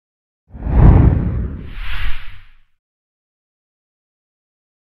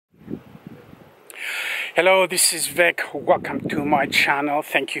Hello, this is Vic. Welcome to my channel.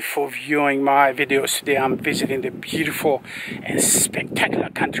 Thank you for viewing my videos. Today I'm visiting the beautiful and spectacular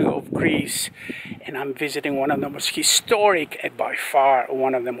country of Greece, and I'm visiting one of the most historic and by far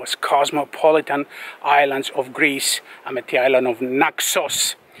one of the most cosmopolitan islands of Greece. I'm at the island of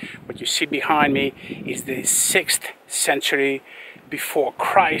Naxos. What you see behind me is the 6th century before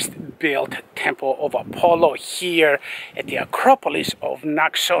Christ built temple of Apollo here at the Acropolis of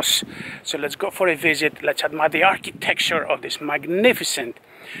Naxos. So let's go for a visit. Let's admire the architecture of this magnificent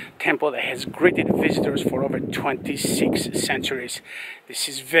temple that has greeted visitors for over 26 centuries. This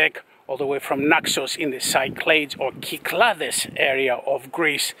is Vic, all the way from Naxos in the Cyclades or Kyklades area of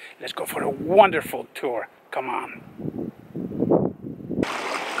Greece. Let's go for a wonderful tour. Come on.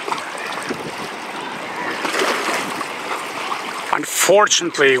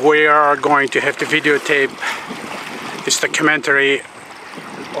 Unfortunately, we are going to have to videotape this documentary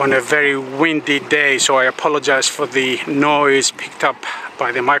on a very windy day, so I apologize for the noise picked up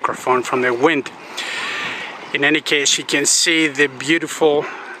by the microphone from the wind. In any case, you can see the beautiful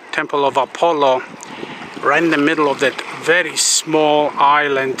temple of Apollo right in the middle of that very small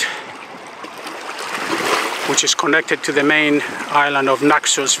island, which is connected to the main island of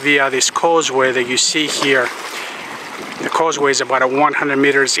Naxos via this causeway that you see here. The causeway is about 100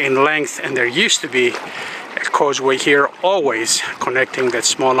 meters in length, and there used to be a causeway here always connecting that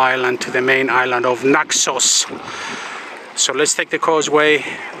small island to the main island of Naxos. So let's take the causeway,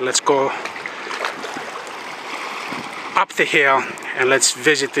 let's go up the hill, and let's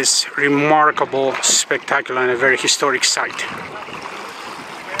visit this remarkable, spectacular, and a very historic site.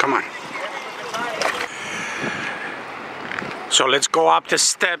 Come on. So let's go up the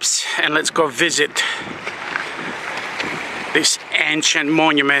steps and let's go visit this ancient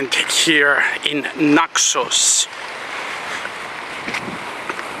monument here in Naxos.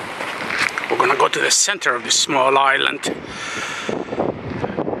 We're gonna go to the center of this small island,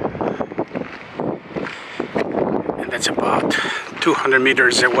 and that's about 200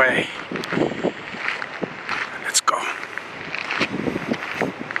 meters away. Let's go.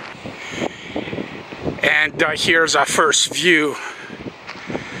 And here's our first view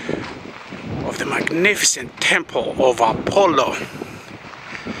of the magnificent temple of Apollo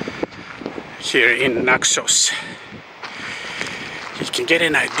here in Naxos. You can get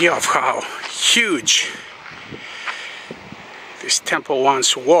an idea of how huge this temple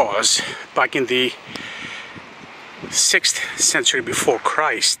once was back in the 6th century before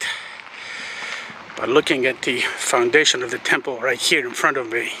Christ. By looking at the foundation of the temple right here in front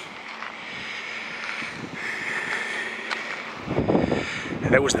of me,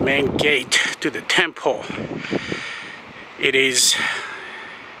 that was the main gate to the temple. It is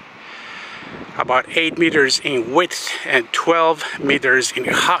about 8 meters in width and 12 meters in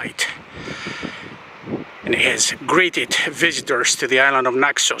height, and it has greeted visitors to the island of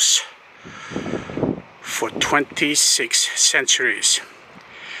Naxos for 26 centuries.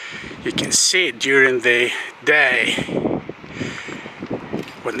 You can see it during the day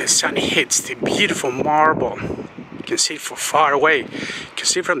when the sun hits the beautiful marble. You can see it from far away. You can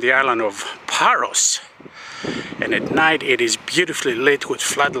see from the island of Paros, and at night it is beautifully lit with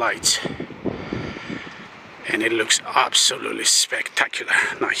floodlights, and it looks absolutely spectacular.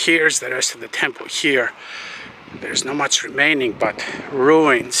 Now here's the rest of the temple. Here there's not much remaining but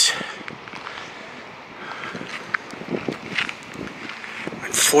ruins.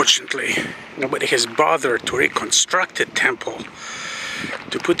 Unfortunately, nobody has bothered to reconstruct the temple,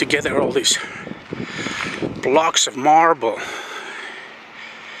 to put together all these blocks of marble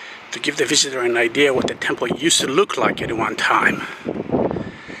to give the visitor an idea what the temple used to look like at one time.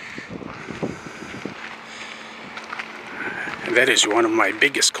 And that is one of my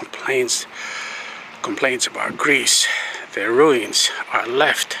biggest complaints about Greece. The ruins are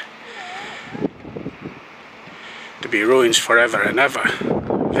left to be ruins forever and ever.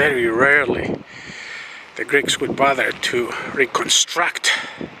 Very rarely the Greeks would bother to reconstruct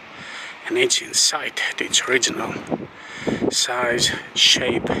an ancient site to its original size,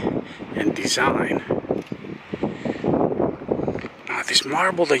 shape, and design. Now this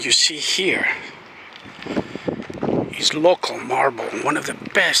marble that you see here is local marble, one of the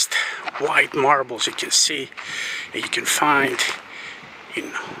best white marbles you can see and you can find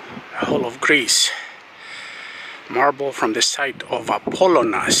in the whole of Greece. Marble from the site of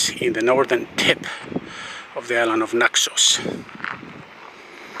Apollonas in the northern tip of the island of Naxos.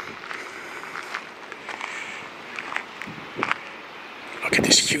 Look at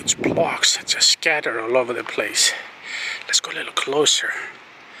these huge blocks that just scatter all over the place. Let's go a little closer.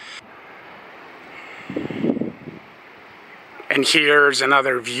 And here's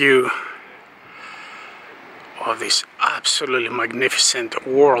another view of this absolutely magnificent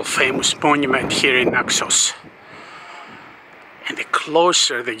world-famous monument here in Naxos. And the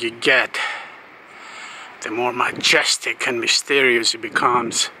closer that you get, the more majestic and mysterious it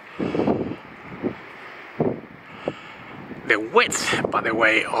becomes. The width, by the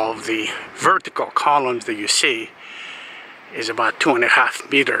way, of the vertical columns that you see is about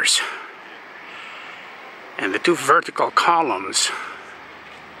 2.5 meters. And the two vertical columns,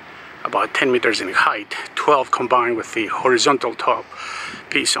 about 10 meters in height, 12 combined with the horizontal top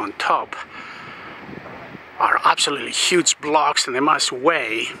piece on top, are absolutely huge blocks, and they must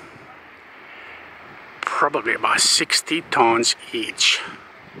weigh probably about 60 tons each.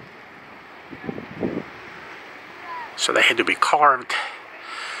 So they had to be carved,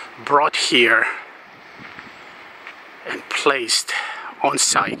 brought here, and placed on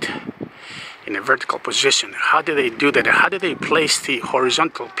site in a vertical position. How do they do that? How do they place the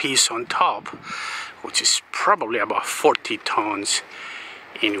horizontal piece on top, which is probably about 40 tons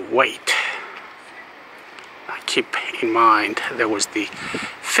in weight? Now keep in mind there was the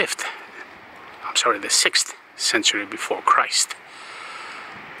 6th century before Christ.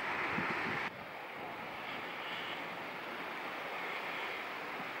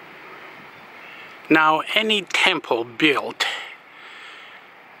 Now, any temple built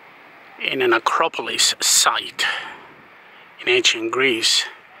in an Acropolis site in ancient Greece,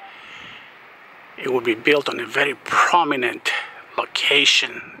 it would be built on a very prominent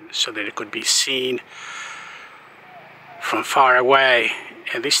location so that it could be seen from far away.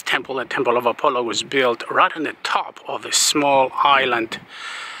 And this temple, the Temple of Apollo, was built right on the top of a small island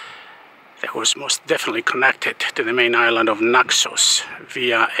that was most definitely connected to the main island of Naxos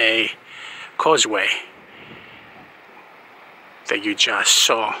via a causeway that you just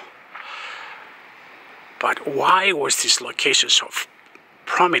saw. But why was this location so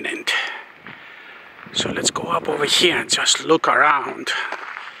prominent? So let's go up over here and just look around.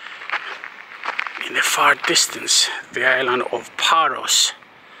 In the far distance, the island of Paros.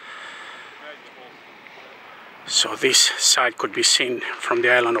 So this side could be seen from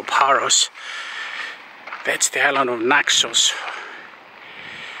the island of Paros. That's the island of Naxos.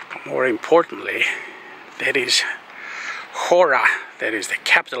 But more importantly, that is Hera, that is the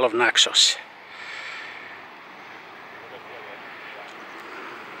capital of Naxos.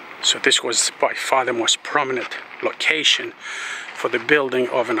 So this was by far the most prominent location for the building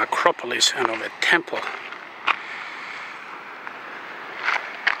of an Acropolis and of a temple.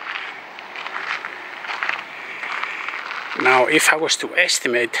 Now, if I was to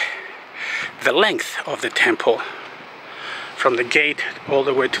estimate the length of the temple from the gate all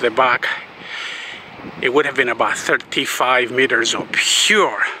the way to the back, it would have been about 35 meters of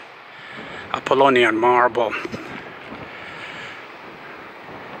pure Apollonian marble.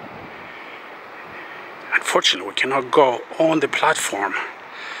 Unfortunately, we cannot go on the platform.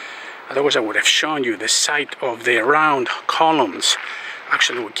 Otherwise, I would have shown you the site of the round columns.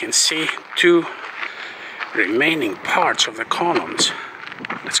 Actually, we can see two remaining parts of the columns.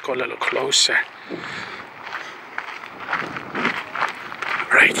 Let's go a little closer.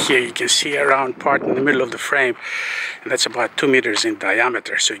 Right here, you can see a round part in the middle of the frame, and that's about 2 meters in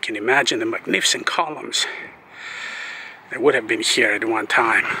diameter. So you can imagine the magnificent columns that would have been here at one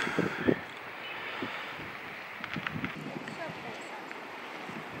time.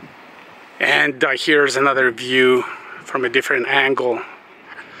 And here's another view from a different angle.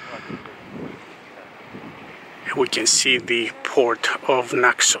 We can see the port of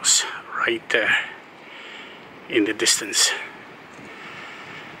Naxos right there in the distance.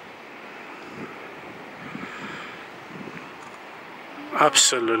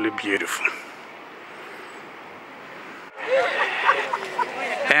 Absolutely beautiful.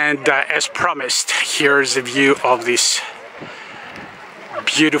 And as promised, here's a view of this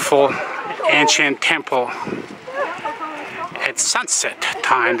beautiful ancient temple at sunset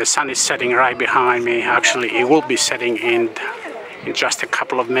time. The sun is setting right behind me. Actually, it will be setting in just a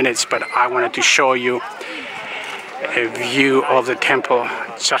couple of minutes, but I wanted to show you a view of the temple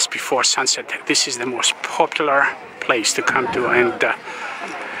just before sunset. This is the most popular place to come to and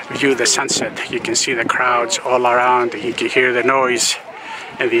view the sunset. You can see the crowds all around. You can hear the noise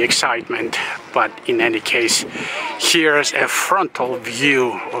and the excitement, but in any case, here's a frontal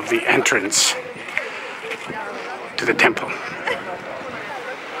view of the entrance to the temple.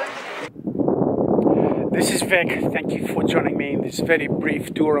 This is Vic. Thank you for joining me in this very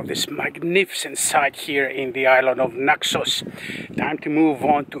brief tour of this magnificent site here in the island of Naxos. Time to move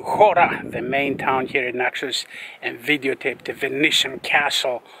on to Hera, the main town here in Naxos, and videotape the Venetian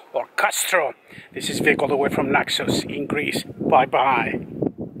castle or Castro. This is Vic all the way from Naxos in Greece. Bye bye.